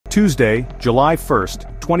Tuesday, July 1,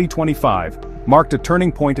 2025, marked a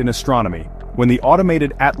turning point in astronomy, when the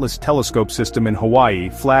automated Atlas telescope system in Hawaii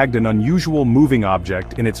flagged an unusual moving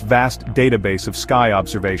object in its vast database of sky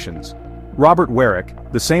observations. Robert Warwick,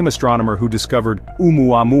 the same astronomer who discovered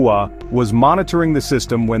Oumuamua, was monitoring the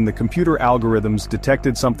system when the computer algorithms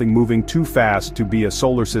detected something moving too fast to be a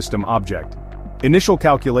solar system object. Initial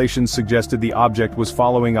calculations suggested the object was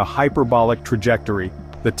following a hyperbolic trajectory,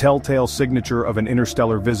 the telltale signature of an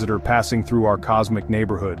interstellar visitor passing through our cosmic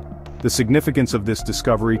neighborhood. The significance of this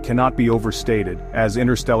discovery cannot be overstated, as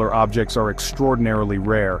interstellar objects are extraordinarily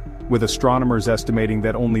rare, with astronomers estimating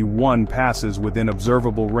that only one passes within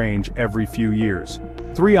observable range every few years.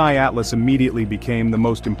 3I Atlas immediately became the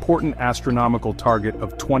most important astronomical target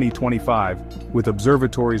of 2025, with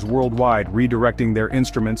observatories worldwide redirecting their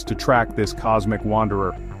instruments to track this cosmic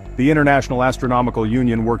wanderer. The International Astronomical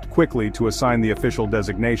Union worked quickly to assign the official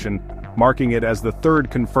designation, marking it as the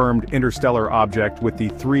third confirmed interstellar object with the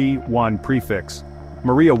 3-1 prefix.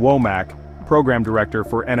 Maria Womack, program director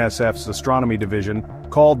for NSF's astronomy division,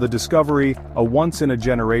 called the discovery a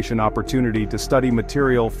once-in-a-generation opportunity to study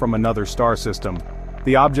material from another star system.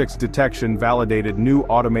 The object's detection validated new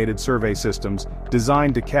automated survey systems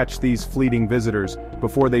designed to catch these fleeting visitors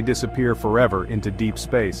before they disappear forever into deep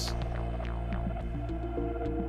space.